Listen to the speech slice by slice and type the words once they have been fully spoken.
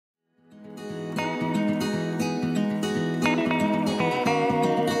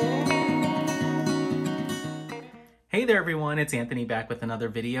Hey there everyone, it's Anthony back with another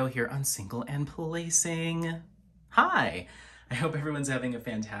video here on Single and Placing. Hi! I hope everyone's having a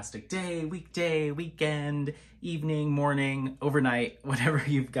fantastic day, weekday, weekend, evening, morning, overnight, whatever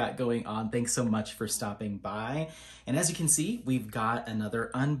you've got going on. Thanks so much for stopping by. And as you can see, we've got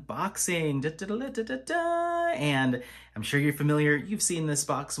another unboxing. And I'm sure you're familiar. You've seen this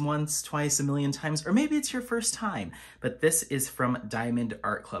box once, twice, a million times, or maybe it's your first time. But this is from Diamond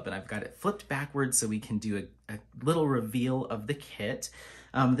Art Club, and I've got it flipped backwards so we can do a little reveal of the kit.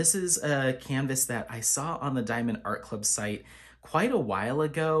 This is a canvas that I saw on the Diamond Art Club site quite a while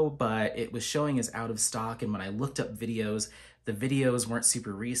ago, but it was showing as out of stock. And when I looked up videos, the videos weren't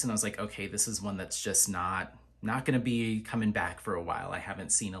super recent. I was like, okay, this is one that's just not going to be coming back for a while. I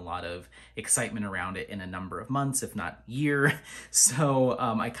haven't seen a lot of excitement around it in a number of months, if not year. So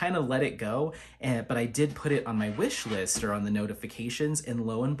I kind of let it go, but I did put it on my wish list or on the notifications, and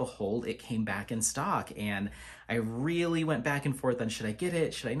lo and behold, it came back in stock. And I really went back and forth on, should I get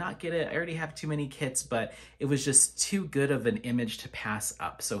it? Should I not get it? I already have too many kits, but it was just too good of an image to pass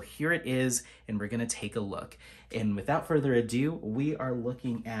up. So here it is, and we're gonna take a look. And without further ado, we are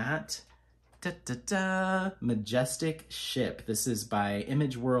looking at Majestic Ship. This is by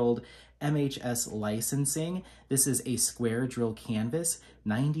Image World MHS licensing. This is a square drill canvas,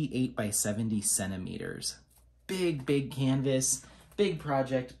 98 by 70 centimeters. Big canvas, big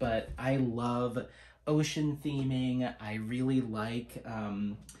project, but I love ocean theming. I really like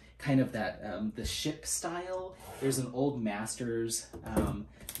kind of that the ship style. There's an old Masters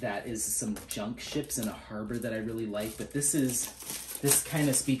that is some junk ships in a harbor that I really like, but this kind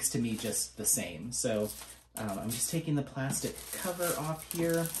of speaks to me just the same. So I'm just taking the plastic cover off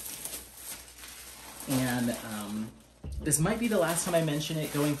here. And this might be the last time I mention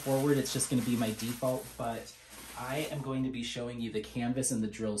it. Going forward, it's just going to be my default, but I am going to be showing you the canvas and the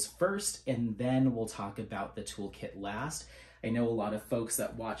drills first, and then we'll talk about the toolkit last. I know a lot of folks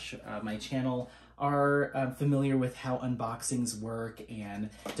that watch my channel are familiar with how unboxings work and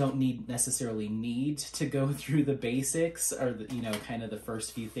don't necessarily need to go through the basics or kind of the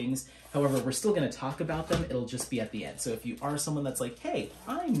first few things. However, we're still going to talk about them. It'll just be at the end. So if you are someone that's like, hey,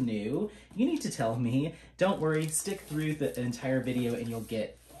 I'm new, you need to tell me, don't worry, stick through the entire video and you'll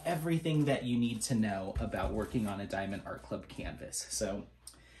get everything that you need to know about working on a Diamond Art Club canvas. So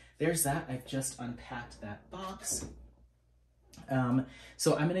there's that. I've just unpacked that box.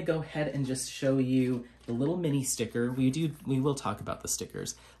 So I'm going to go ahead and just show you the little mini sticker. We will talk about the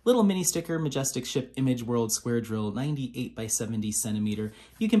stickers. Little mini sticker, Majestic Ship, Image World, square drill, 98 by 70 centimeter.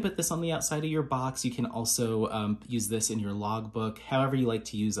 You can put this on the outside of your box. You can also use this in your logbook, however you like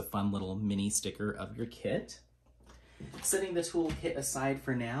to use a fun little mini sticker of your kit. Setting the toolkit aside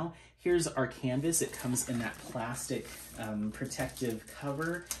for now, here's our canvas. It comes in that plastic protective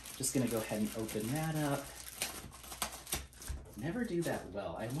cover. Just going to go ahead and open that up. Never do that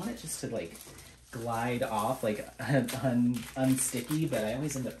well. I want it just to like glide off, like unsticky, but I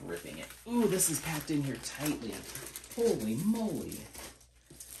always end up ripping it. Ooh, this is packed in here tightly. Holy moly.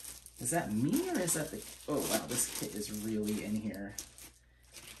 Is that me or is that the... Oh wow, this kit is really in here.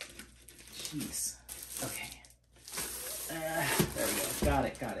 Jeez. Okay. There we go. Got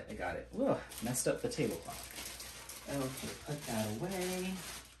it. I got it. Whoa, messed up the tablecloth. Okay, put that away.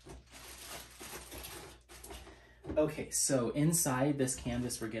 Okay, so inside this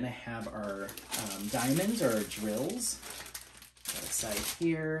canvas, we're gonna have our diamonds or our drills. Got a side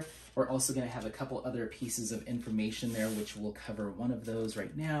here. We're also gonna have a couple other pieces of information there, which we'll cover one of those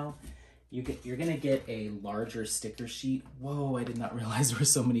right now. You're gonna get a larger sticker sheet. Whoa, I did not realize there were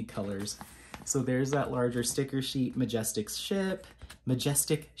so many colors. So there's that larger sticker sheet, Majestic Ship,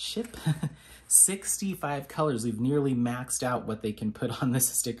 65 colors. We've nearly maxed out what they can put on this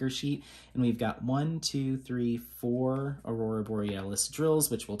sticker sheet. And we've got 1, 2, 3, 4 Aurora Borealis drills,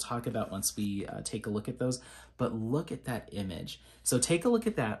 which we'll talk about once we take a look at those. But look at that image. So take a look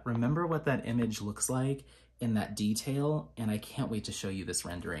at that. Remember what that image looks like in that detail. And I can't wait to show you this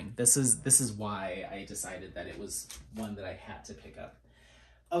rendering. This is why I decided that it was one that I had to pick up.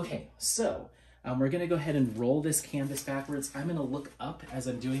 Okay, so we're gonna go ahead and roll this canvas backwards. I'm gonna look up as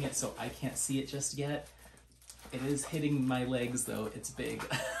I'm doing it, so I can't see it just yet. It is hitting my legs though, it's big.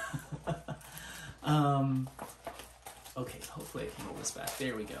 Okay, hopefully I can roll this back.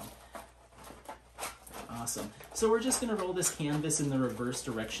 There we go. Awesome. So we're just gonna roll this canvas in the reverse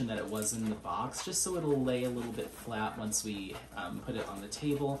direction that it was in the box, just so it'll lay a little bit flat once we put it on the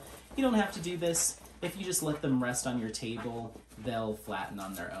table. You don't have to do this. If you just let them rest on your table, they'll flatten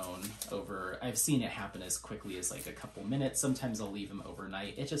on their own over, I've seen it happen as quickly as like a couple minutes. Sometimes I'll leave them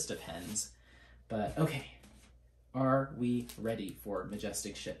overnight. It just depends. But okay, are we ready for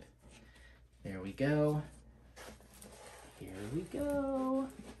Majestic Ship? There we go. Here we go.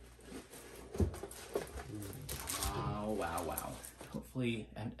 Wow, wow, wow. Hopefully,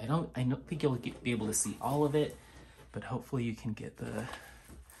 I don't think you'll be able to see all of it, but hopefully you can get the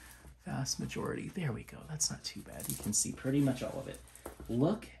vast majority. There we go. That's not too bad. You can see pretty much all of it.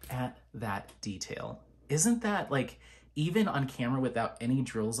 Look at that detail. Isn't that, like, even on camera without any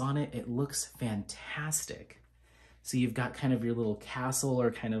drills on it, it looks fantastic. So you've got kind of your little castle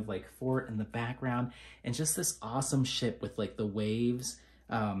or kind of like fort in the background, and just this awesome ship with like the waves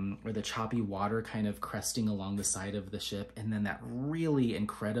or the choppy water kind of cresting along the side of the ship, and then that really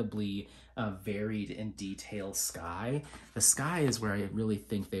incredibly varied and detailed sky. The sky is where I really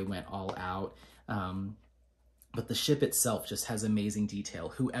think they went all out. But the ship itself just has amazing detail.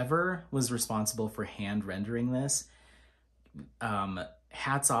 Whoever was responsible for hand rendering this,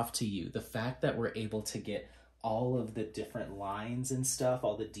 hats off to you. The fact that we're able to get all of the different lines and stuff,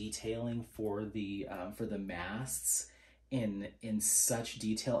 all the detailing for the masts in such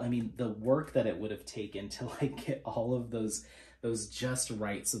detail. I mean, the work that it would have taken to like get all of those just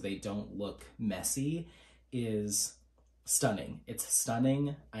right so they don't look messy is stunning. It's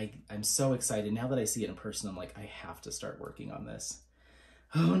stunning. I'm so excited. Now that I see it in person, I'm like, I have to start working on this.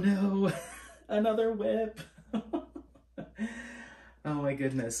 Oh no, another whip. Oh my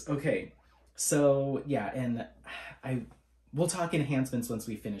goodness. Okay, so yeah, and we'll talk enhancements once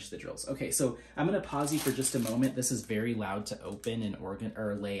we finish the drills. Okay, so I'm gonna pause you for just a moment. This is very loud to open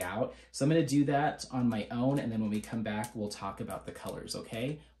and lay out. So I'm gonna do that on my own, and then when we come back, we'll talk about the colors,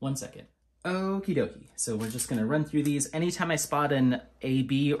 okay? 1 second. Okie dokie. So we're just gonna run through these. Anytime I spot an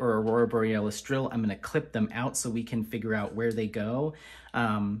AB or Aurora Borealis drill, I'm gonna clip them out so we can figure out where they go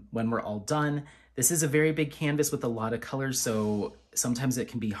when we're all done. This is a very big canvas with a lot of colors, so sometimes it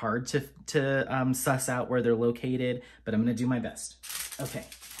can be hard to suss out where they're located, but I'm gonna do my best. Okay,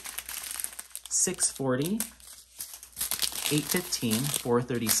 640, 815,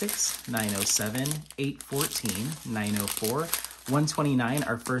 436, 907, 814, 904, 129,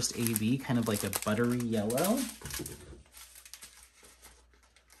 our first AB, kind of like a buttery yellow.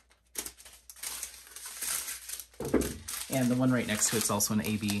 And the one right next to it's also an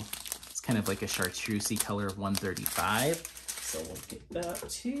AB. It's kind of like a chartreusey color of 135. So we'll get that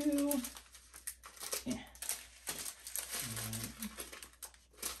too. Yeah.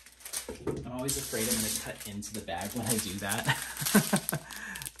 I'm always afraid I'm gonna cut into the bag when I do that.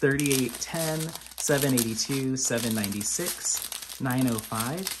 3810, 782, 796,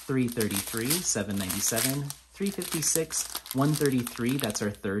 905, 333, 797, 356, 133, that's our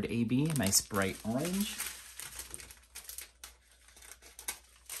third AB, nice bright orange.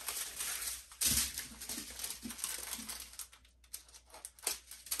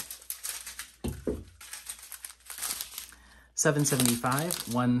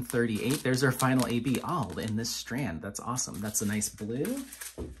 $775, 138. There's our final AB, all in this strand. That's awesome. That's a nice blue.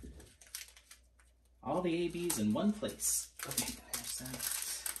 All the ABs in one place. Okay, there's that.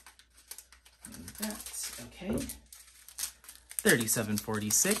 And that, okay.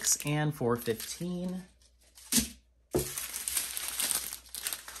 3746 and 415.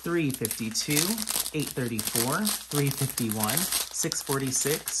 352, 834, 351,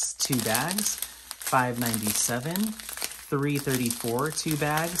 646, 2 bags, 597, 334, 2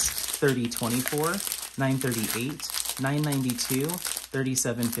 bags, 3024, 938, 992,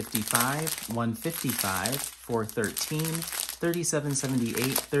 3755, 155, 413,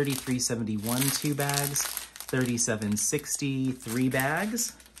 3778, 3371, 2 bags, 3760, 3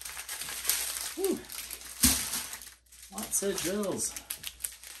 bags. Whew. Lots of drills.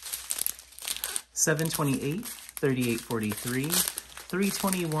 728, 3843,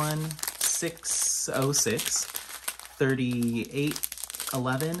 321, 606,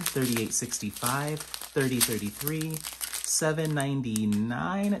 3811, 3865, 3033,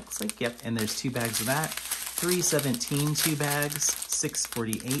 799, it looks like, yep, and there's 2 bags of that. 317, 2 bags,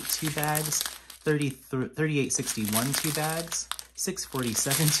 648, 2 bags, 3861, 2 bags,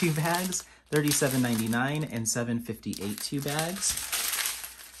 647, 2 bags, 3799, and 758, 2 bags.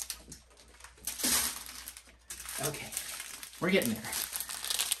 Okay, we're getting there.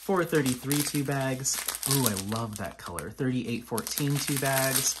 433, 2 bags. Ooh, I love that color. 3814, 2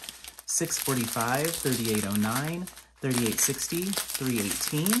 bags. 645, 3809, 3860,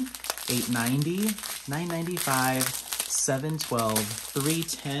 318, 890, 995, 712,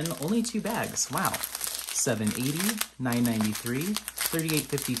 310, only 2 bags. Wow. 780, 993,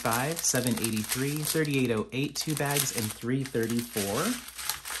 3855, 783, 3808, 2 bags, and 334.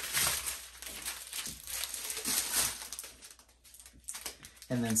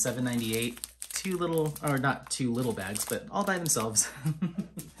 And then 798, 2 little, or not 2 little bags, but all by themselves.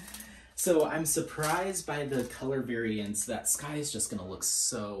 So I'm surprised by the color variance. That sky is just gonna look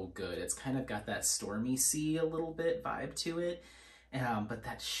so good. It's kind of got that stormy sea a little bit vibe to it. But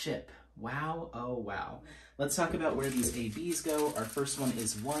that ship, wow, oh wow. Let's talk about where these ABs go. Our first one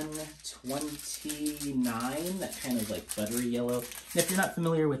is 129, that kind of like buttery yellow. And if you're not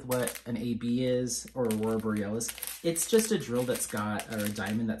familiar with what an AB is, or Aurora Borealis, it's just a drill that's got, or a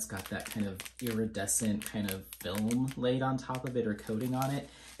diamond that's got that kind of iridescent kind of film laid on top of it or coating on it.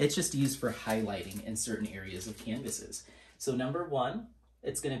 It's just used for highlighting in certain areas of canvases. So number one,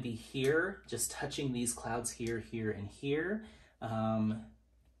 it's gonna be here, just touching these clouds here, here, and here.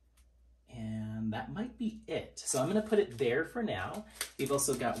 And that might be it. So I'm gonna put it there for now. We've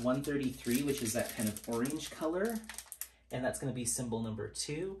also got 133, which is that kind of orange color, and that's gonna be symbol number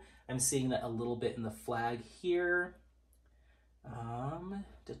 2. I'm seeing that a little bit in the flag here.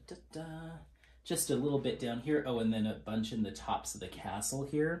 Just a little bit down here. Oh, and then a bunch in the tops of the castle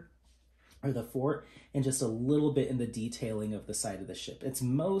here, or the fort, and just a little bit in the detailing of the side of the ship. It's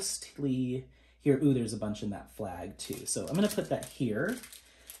mostly here. Ooh, there's a bunch in that flag too. So I'm gonna put that here.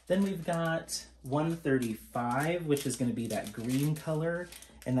 Then we've got 135, which is gonna be that green color,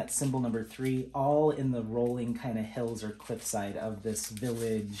 and that's symbol number 3, all in the rolling kind of hills or cliffside of this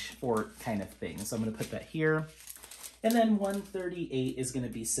village fort kind of thing. So I'm gonna put that here. And then 138 is gonna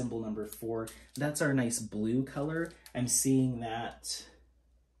be symbol number 4. That's our nice blue color. I'm seeing that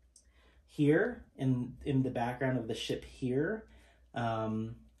here in the background of the ship here,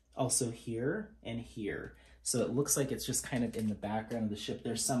 also here and here. So it looks like it's just kind of in the background of the ship.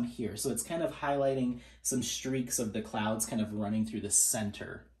 There's some here. So it's kind of highlighting some streaks of the clouds kind of running through the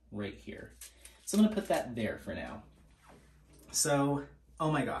center right here. So I'm gonna put that there for now. So, oh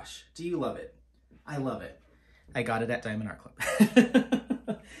my gosh, do you love it? I love it. I got it at Diamond Art Club.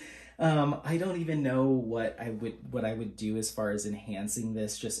 I don't even know what I would do as far as enhancing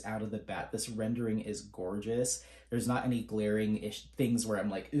this just out of the bat. This rendering is gorgeous. There's not any glaring things where I'm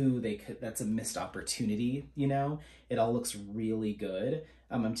like, ooh, that's a missed opportunity, you know? It all looks really good.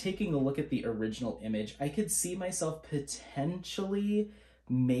 I'm taking a look at the original image. I could see myself potentially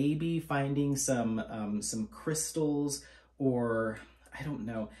maybe finding some crystals, or I don't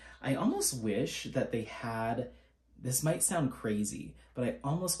know. I almost wish that they had, this might sound crazy, but I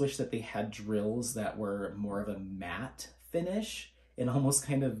almost wish that they had drills that were more of a matte finish and almost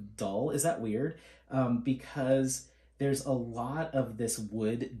kind of dull. Is that weird? Because there's a lot of this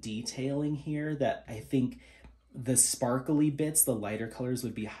wood detailing here that I think the sparkly bits, the lighter colors,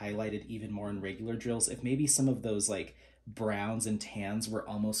 would be highlighted even more in regular drills. If maybe some of those like browns and tans were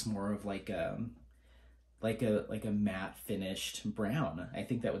almost more of like a matte finished brown. I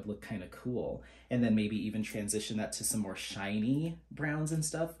think that would look kind of cool. And then maybe even transition that to some more shiny browns and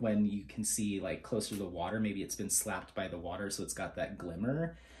stuff when you can see like closer to the water. Maybe it's been slapped by the water, so it's got that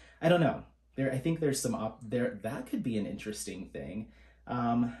glimmer. I don't know. I think there's some that could be an interesting thing.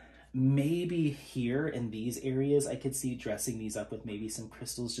 Maybe here in these areas, I could see dressing these up with maybe some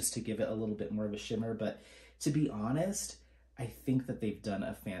crystals just to give it a little bit more of a shimmer. But to be honest, I think that they've done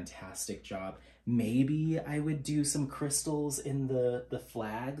a fantastic job. Maybe I would do some crystals in the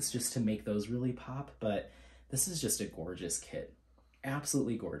flags just to make those really pop, but this is just a gorgeous kit.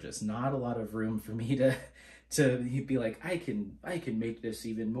 Absolutely gorgeous. Not a lot of room for me to be like, I can make this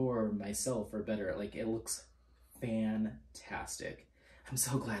even more myself or better. Like, it looks fantastic. I'm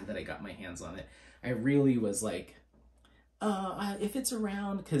so glad that I got my hands on it. I really was like, if it's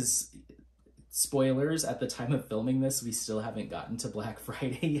around, because spoilers, at the time of filming this, we still haven't gotten to Black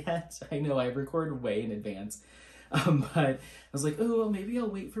Friday yet. I know I recorded way in advance, but I was like, oh, maybe I'll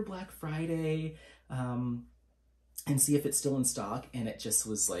wait for Black Friday and see if it's still in stock. And it just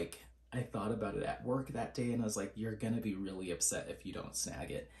was like, I thought about it at work that day and I was like, you're gonna be really upset if you don't snag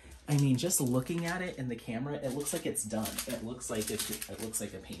it. I mean, just looking at it in the camera, it looks like it's done. It looks like it looks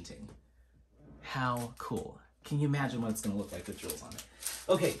like a painting. How cool. Can you imagine what it's gonna look like with drills on it?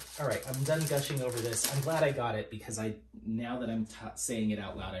 Okay, all right, I'm done gushing over this. I'm glad I got it because now that I'm saying it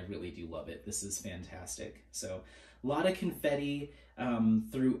out loud, I really do love it. This is fantastic. So a lot of confetti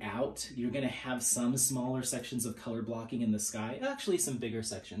throughout. You're gonna have some smaller sections of color blocking in the sky, actually some bigger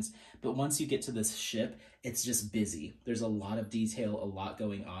sections, but once you get to this ship, it's just busy. There's a lot of detail, a lot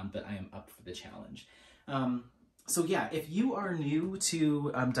going on, but I am up for the challenge. So yeah, if you are new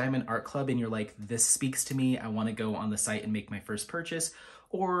to Diamond Art Club and you're like, this speaks to me, I want to go on the site and make my first purchase,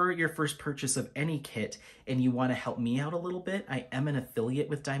 or your first purchase of any kit, and you want to help me out a little bit, I am an affiliate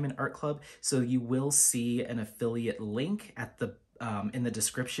with Diamond Art Club, so you will see an affiliate link at the in the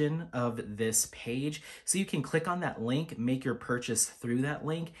description of this page. So you can click on that link, make your purchase through that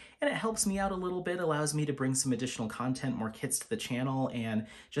link, and it helps me out a little bit, allows me to bring some additional content, more kits to the channel, and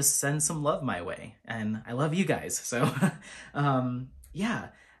just send some love my way. And I love you guys. So yeah.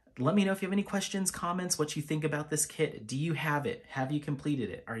 Let me know if you have any questions, comments, what you think about this kit. Do you have it? Have you completed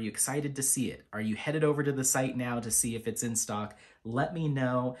it? Are you excited to see it? Are you headed over to the site now to see if it's in stock? Let me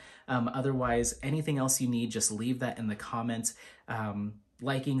know. Otherwise, anything else you need, just leave that in the comments.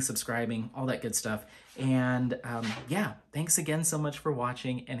 Liking, subscribing, all that good stuff. And yeah, thanks again so much for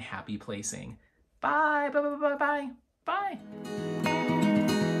watching, and happy placing. Bye, bye, bye, bye, bye, bye.